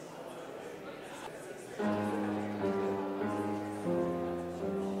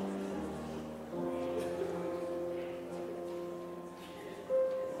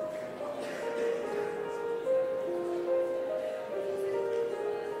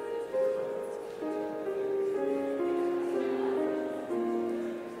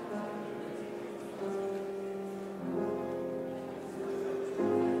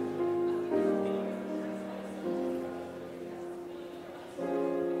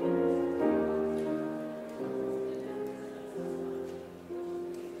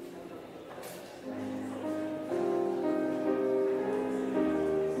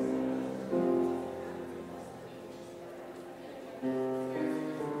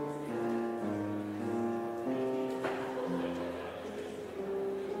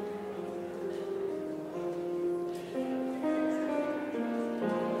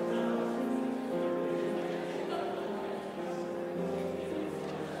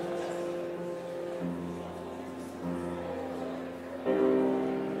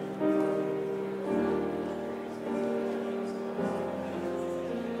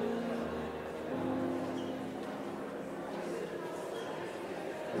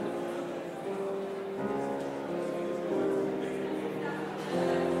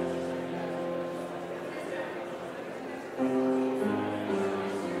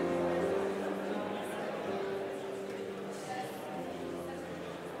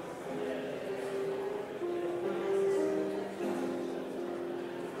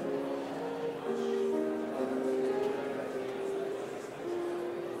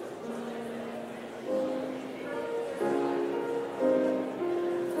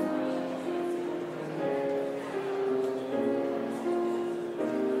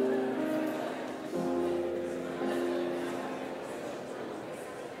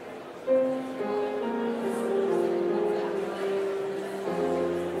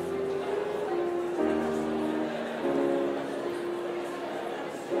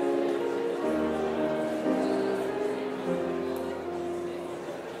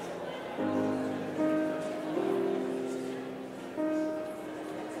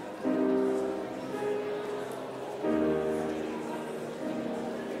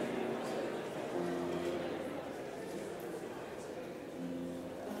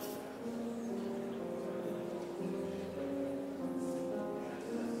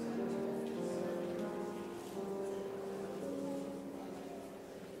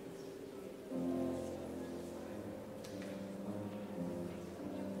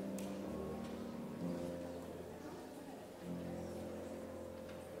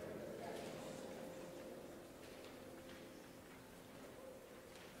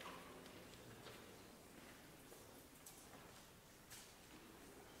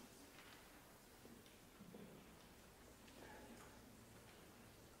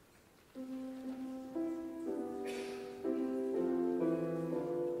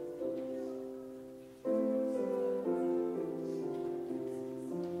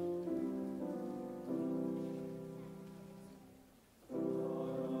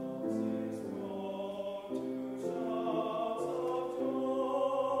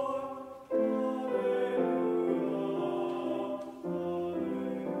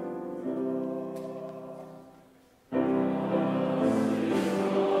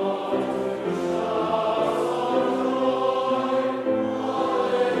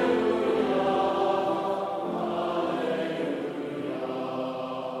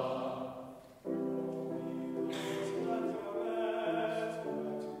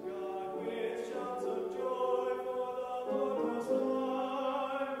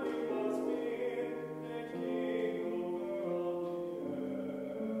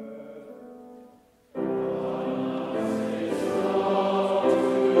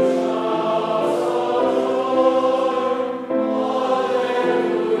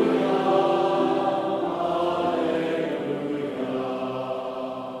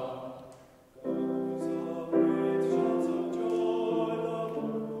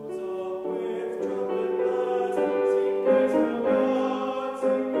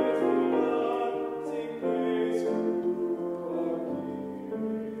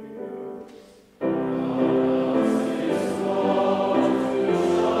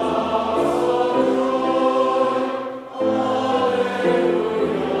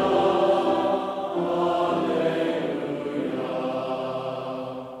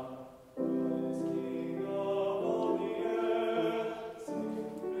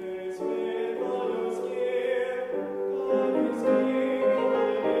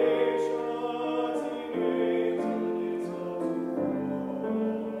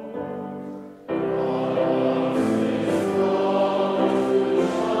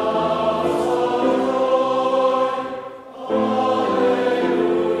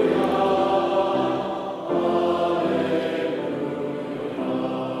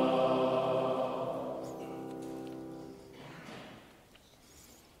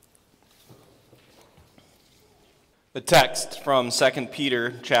The text from 2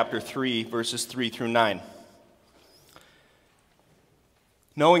 Peter chapter 3, verses 3 through 9.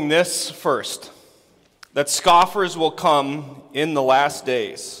 Knowing this first, that scoffers will come in the last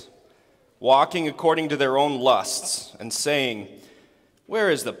days, walking according to their own lusts, and saying, "Where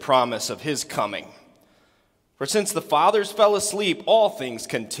is the promise of his coming? For since the fathers fell asleep, all things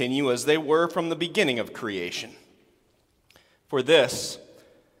continue as they were from the beginning of creation. For this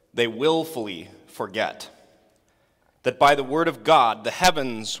they willfully forget, that by the word of God the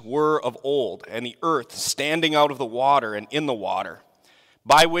heavens were of old, and the earth standing out of the water and in the water,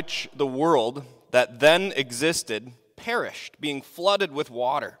 by which the world that then existed perished, being flooded with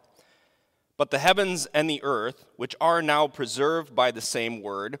water. But the heavens and the earth, which are now preserved by the same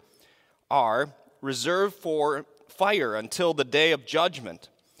word, are reserved for fire until the day of judgment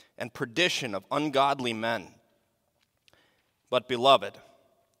and perdition of ungodly men. But beloved,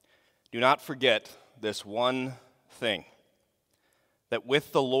 do not forget this one thing, that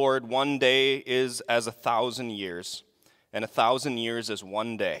with the Lord 1 day is as 1,000 years, and 1,000 years as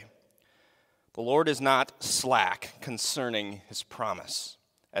 1 day. The Lord is not slack concerning his promise,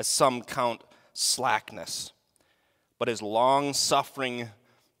 as some count slackness, but is long-suffering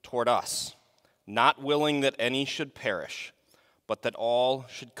toward us, not willing that any should perish, but that all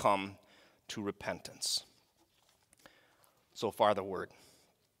should come to repentance." So far the word.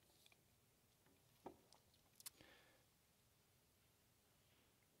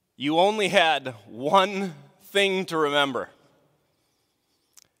 You only had one thing to remember.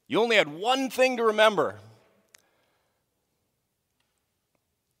 You only had one thing to remember.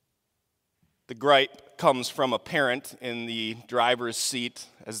 The gripe comes from a parent in the driver's seat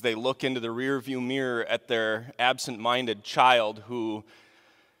as they look into the rearview mirror at their absent-minded child who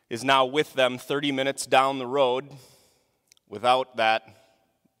is now with them 30 minutes down the road without that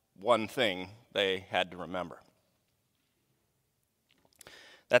one thing they had to remember.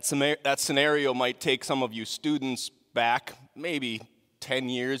 That scenario might take some of you students back maybe 10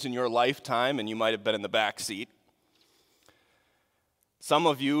 years in your lifetime, and you might have been in the back seat. Some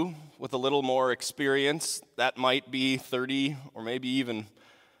of you with a little more experience, that might be 30 or maybe even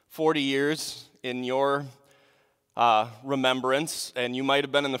 40 years in your remembrance, and you might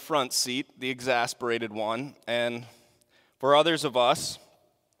have been in the front seat, the exasperated one. And for others of us,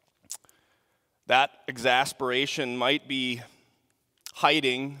 that exasperation might be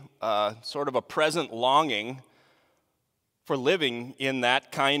hiding sort of a present longing for living in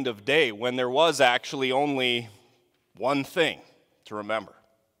that kind of day when there was actually only one thing to remember.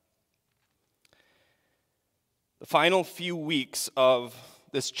 The final few weeks of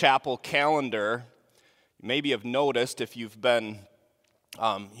this chapel calendar, you maybe have noticed if you've been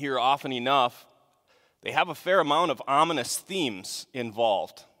here often enough, they have a fair amount of ominous themes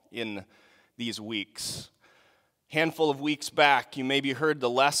involved in these weeks. Handful of weeks back, you maybe heard the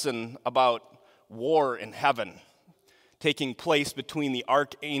lesson about war in heaven taking place between the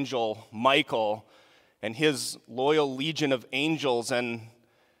archangel Michael and his loyal legion of angels and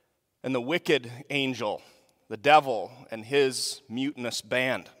the wicked angel, the devil, and his mutinous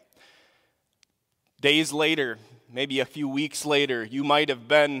band. Days later, maybe a few weeks later, you might have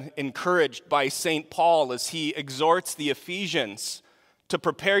been encouraged by St. Paul as he exhorts the Ephesians to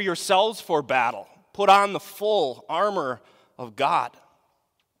prepare yourselves for battle. Put on the full armor of God. A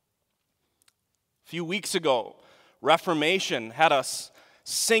few weeks ago, Reformation had us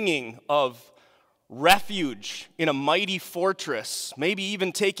singing of refuge in a mighty fortress, maybe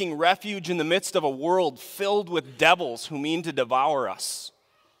even taking refuge in the midst of a world filled with devils who mean to devour us.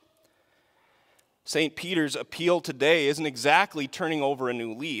 St. Peter's appeal today isn't exactly turning over a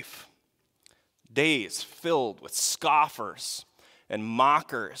new leaf. Days filled with scoffers and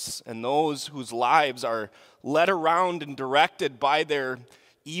mockers, and those whose lives are led around and directed by their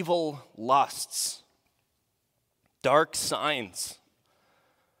evil lusts. Dark signs,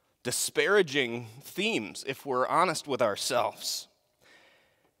 disparaging themes, if we're honest with ourselves.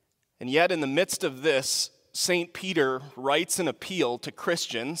 And yet, in the midst of this, St. Peter writes an appeal to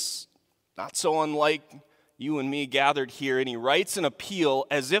Christians, not so unlike you and me gathered here, and he writes an appeal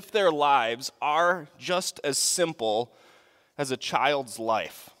as if their lives are just as simple as a child's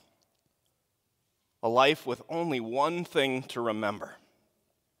life, a life with only one thing to remember.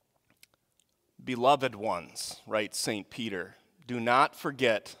 Beloved ones, writes St. Peter, do not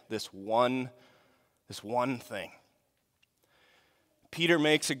forget this one thing. Peter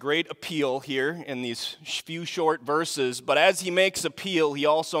makes a great appeal here in these few short verses, but as he makes appeal, he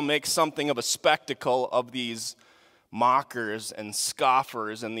also makes something of a spectacle of these mockers and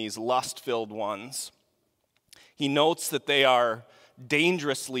scoffers and these lust-filled ones. He notes that they are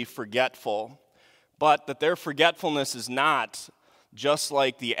dangerously forgetful, but that their forgetfulness is not just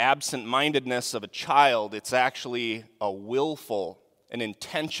like the absent-mindedness of a child. It's actually a willful and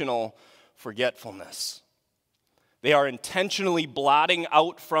intentional forgetfulness. They are intentionally blotting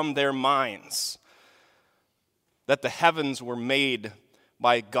out from their minds that the heavens were made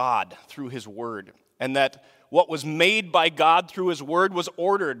by God through his word, and that what was made by God through his word was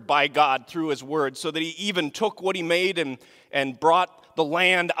ordered by God through his word, so that he even took what he made and brought the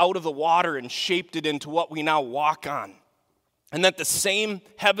land out of the water and shaped it into what we now walk on. And that the same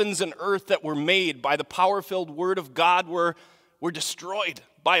heavens and earth that were made by the power-filled word of God were destroyed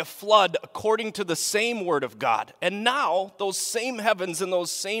by a flood according to the same word of God. And now those same heavens and those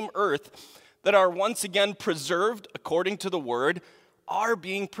same earth that are once again preserved according to the word are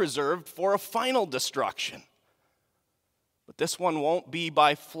being preserved for a final destruction. But this one won't be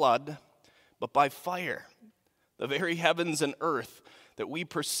by flood, but by fire. The very heavens and earth that we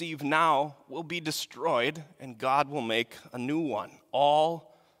perceive now will be destroyed, and God will make a new one. All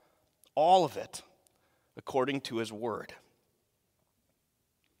of it according to his word.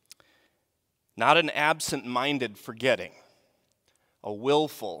 Not an absent-minded forgetting, a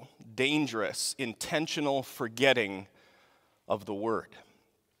willful, dangerous, intentional forgetting of the word.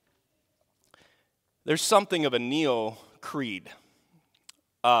 There's something of a neo-creed,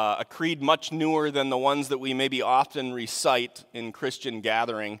 a creed much newer than the ones that we maybe often recite in Christian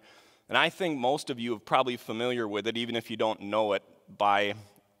gathering, and I think most of you are probably familiar with it, even if you don't know it by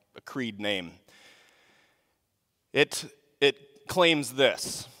a creed name. It claims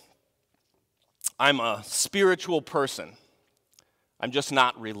this: I'm a spiritual person, I'm just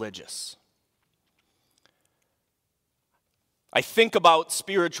not religious. I think about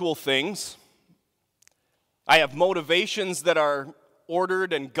spiritual things. I have motivations that are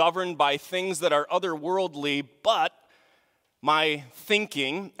ordered and governed by things that are otherworldly, but my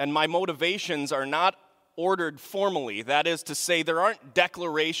thinking and my motivations are not ordered formally. That is to say, there aren't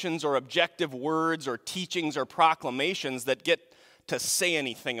declarations or objective words or teachings or proclamations that get to say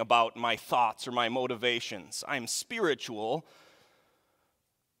anything about my thoughts or my motivations. I'm spiritual,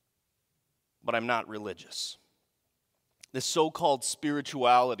 but I'm not religious. This so-called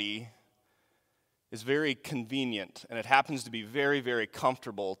spirituality is very convenient, and it happens to be very, very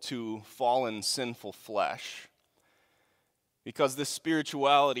comfortable to fallen, sinful flesh, because this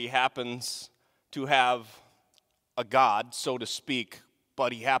spirituality happens to have a God, so to speak,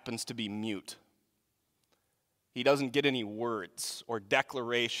 but he happens to be mute. He doesn't get any words or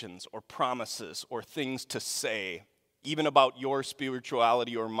declarations or promises or things to say, even about your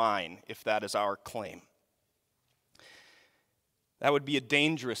spirituality or mine, if that is our claim. That would be a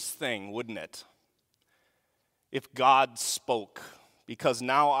dangerous thing, wouldn't it? If God spoke, because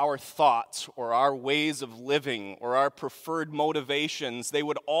now our thoughts or our ways of living or our preferred motivations, they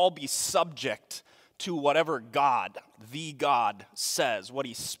would all be subject to whatever God, the God, says, what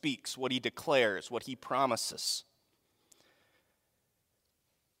he speaks, what he declares, what he promises.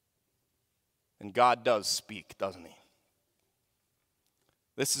 And God does speak, doesn't he?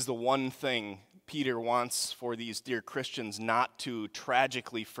 This is the one thing Peter wants for these dear Christians not to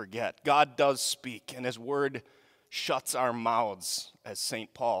tragically forget. God does speak, and his word shuts our mouths, as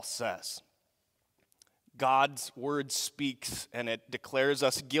St. Paul says. God's word speaks, and it declares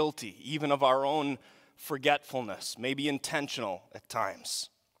us guilty, even of our own forgetfulness, maybe intentional at times.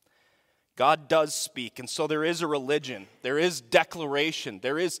 God does speak, and so there is a religion, there is declaration,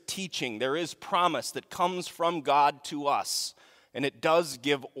 there is teaching, there is promise that comes from God to us, and it does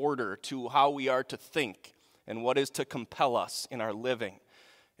give order to how we are to think and what is to compel us in our living.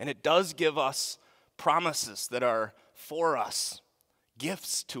 And it does give us promises that are for us,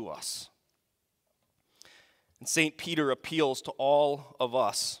 gifts to us. And St. Peter appeals to all of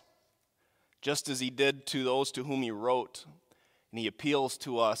us, just as he did to those to whom he wrote. And he appeals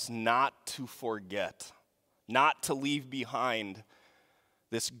to us not to forget, not to leave behind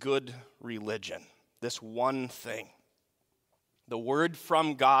this good religion, this one thing. The word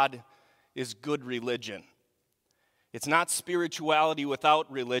from God is good religion. It's not spirituality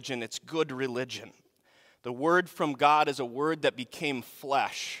without religion, it's good religion. The word from God is a word that became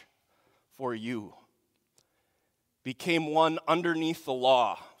flesh for you, became one underneath the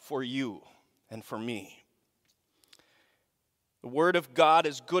law for you and for me. The word of God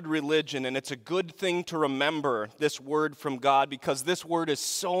is good religion, and it's a good thing to remember this word from God, because this word is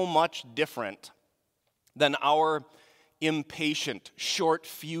so much different than our impatient,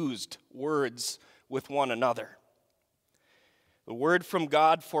 short-fused words with one another. The word from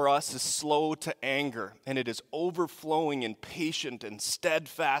God for us is slow to anger, and it is overflowing in patient and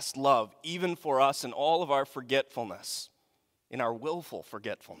steadfast love, even for us in all of our forgetfulness, in our willful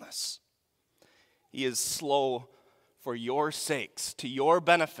forgetfulness. He is slow for your sakes, to your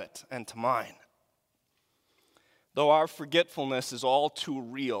benefit and to mine. Though our forgetfulness is all too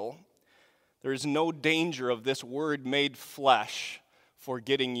real, there is no danger of this Word made flesh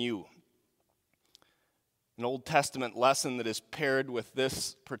forgetting you. An Old Testament lesson that is paired with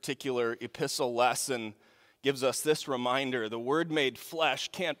this particular epistle lesson gives us this reminder: the Word made flesh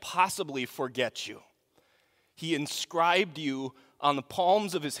can't possibly forget you. He inscribed you on the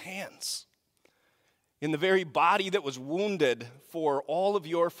palms of his hands, in the very body that was wounded for all of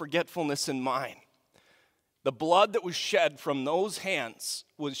your forgetfulness and mine. The blood that was shed from those hands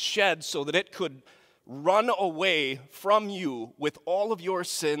was shed so that it could run away from you with all of your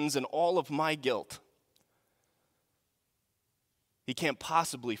sins and all of my guilt. He can't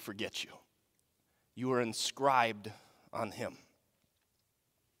possibly forget you. You are inscribed on him.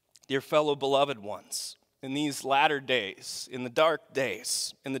 Dear fellow beloved ones, in these latter days, in the dark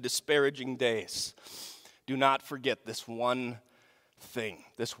days, in the disparaging days, do not forget this one thing,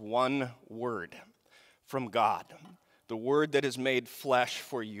 this one word from God, the Word that is made flesh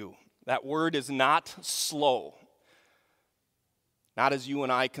for you. That Word is not slow, not as you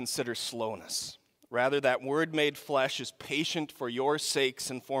and I consider slowness. Rather, that Word made flesh is patient for your sakes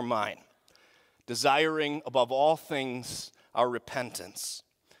and for mine, desiring above all things our repentance,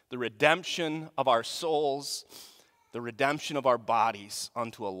 the redemption of our souls, the redemption of our bodies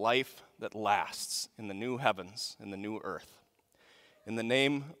unto a life that lasts in the new heavens and the new earth. In the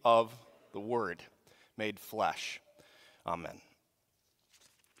name of the Word made flesh. Amen.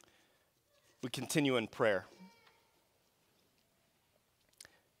 We continue in prayer.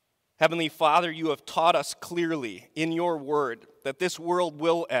 Heavenly Father, you have taught us clearly in your word that this world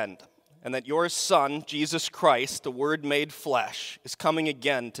will end, and that your Son, Jesus Christ, the Word made flesh, is coming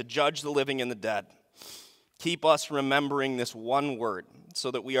again to judge the living and the dead. Keep us remembering this one word so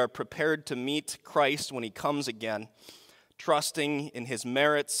that we are prepared to meet Christ when he comes again, trusting in his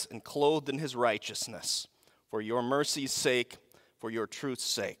merits and clothed in his righteousness, for your mercy's sake, for your truth's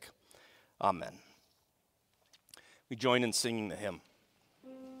sake. Amen. We join in singing the hymn.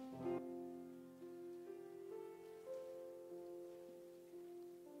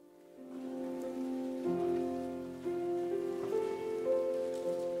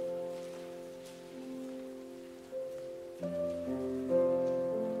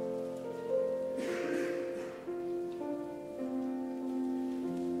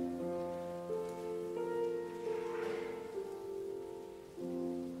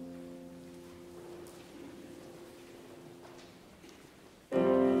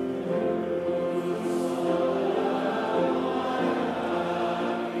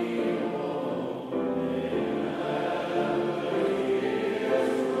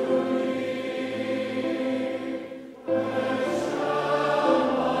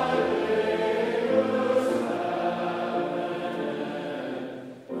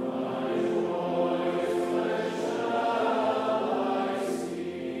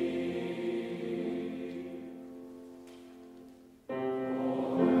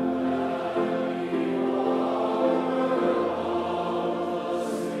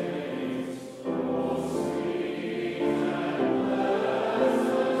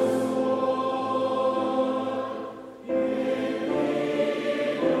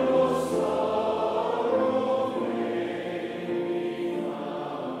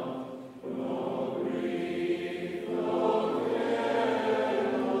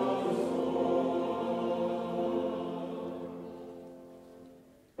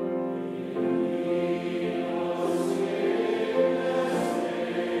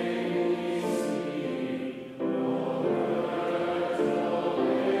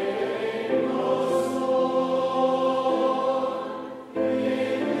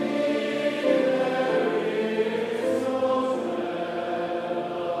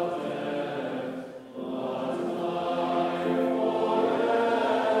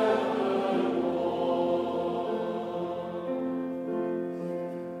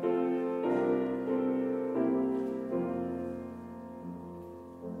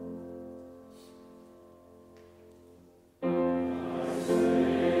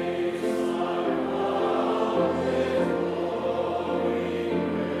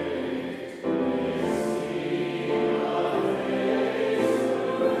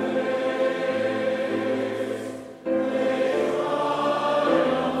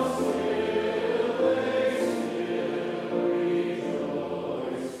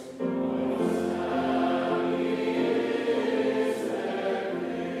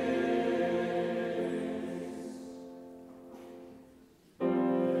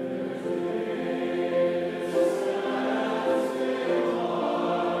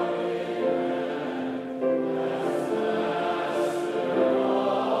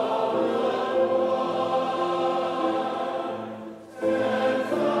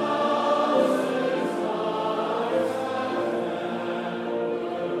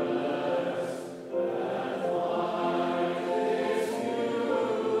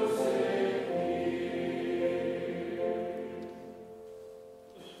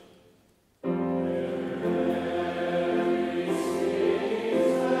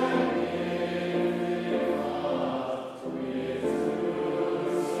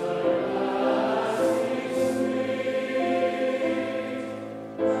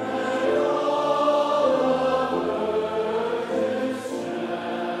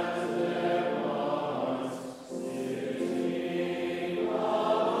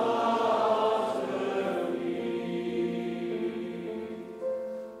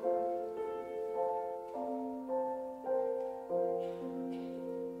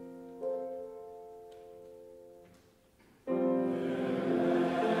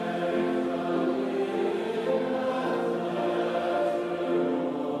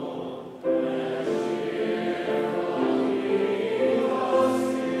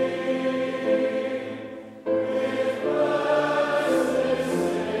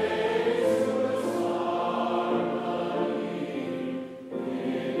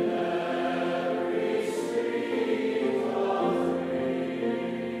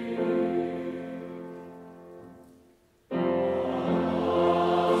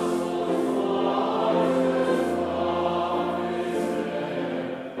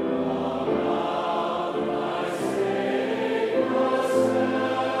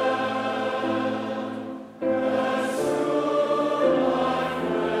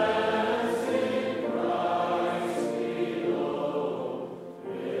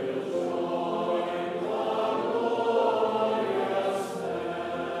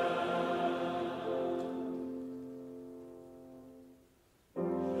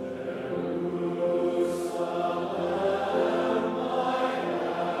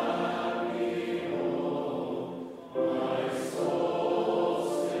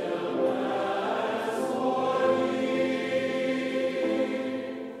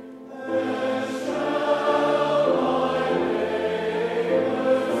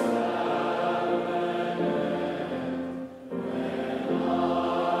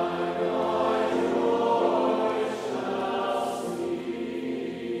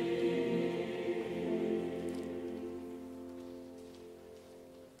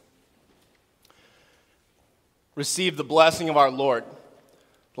 Receive the blessing of our Lord.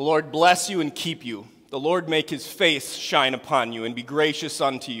 The Lord bless you and keep you. The Lord make his face shine upon you and be gracious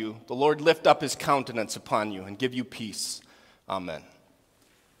unto you. The Lord lift up his countenance upon you and give you peace. Amen.